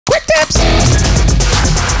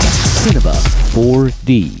Cinema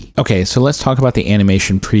 4D. Okay, so let's talk about the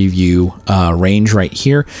animation preview range right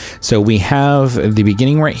here. So we have the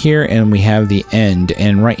beginning right here, and we have the end.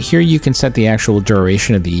 And right here, you can set the actual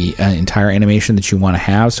duration of the entire animation that you want to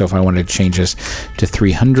have. So if I wanted to change this to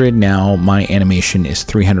 300, now my animation is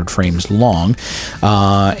 300 frames long.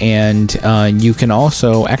 And you can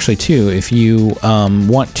also, actually too, if you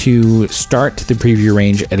want to start the preview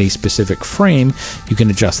range at a specific frame, you can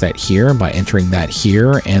adjust that here by entering that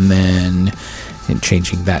here, and then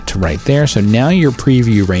changing that to right there. So now your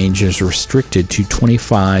preview range is restricted to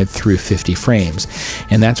 25 through 50 frames,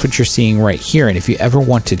 and that's what you're seeing right here. And if you ever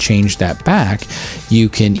want to change that back, you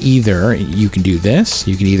can do this.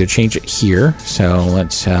 You can either change it here. So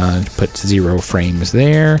let's put 0 frames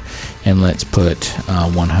there, and let's put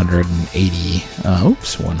 180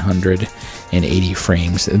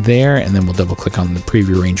 frames there, and then we'll double click on the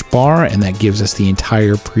preview range bar, and that gives us the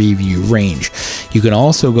entire preview range. You can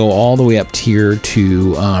also go all the way up here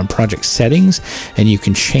to project settings, and you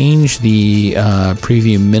can change the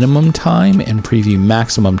preview minimum time and preview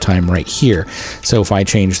maximum time right here. So if I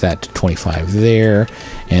change that to 25 there,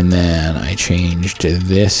 and then I changed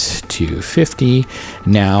this to 50,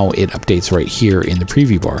 now it updates right here in the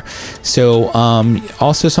preview bar. So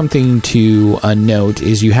also something to note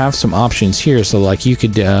is you have some options here. So like you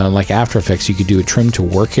could, like After Effects, you could do a trim to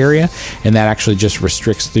work area, and that actually just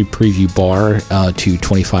restricts the preview bar to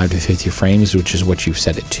 25 to 50 frames, which is what you've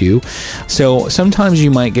set it to. So sometimes you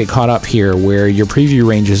might get caught up here where your preview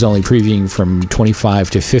range is only previewing from 25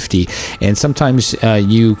 to 50, and sometimes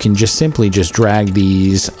you can just simply drag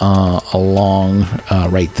these along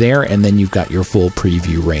right there, and then you've got your full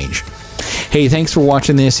preview range. Hey, thanks for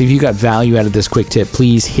watching this. If you got value out of this quick tip,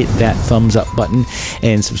 please hit that thumbs up button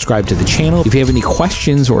and subscribe to the channel. If you have any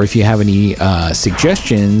questions, or if you have any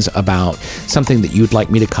suggestions about something that you'd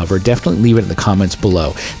like me to cover, definitely leave it in the comments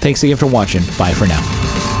below. Thanks again for watching. Bye for now.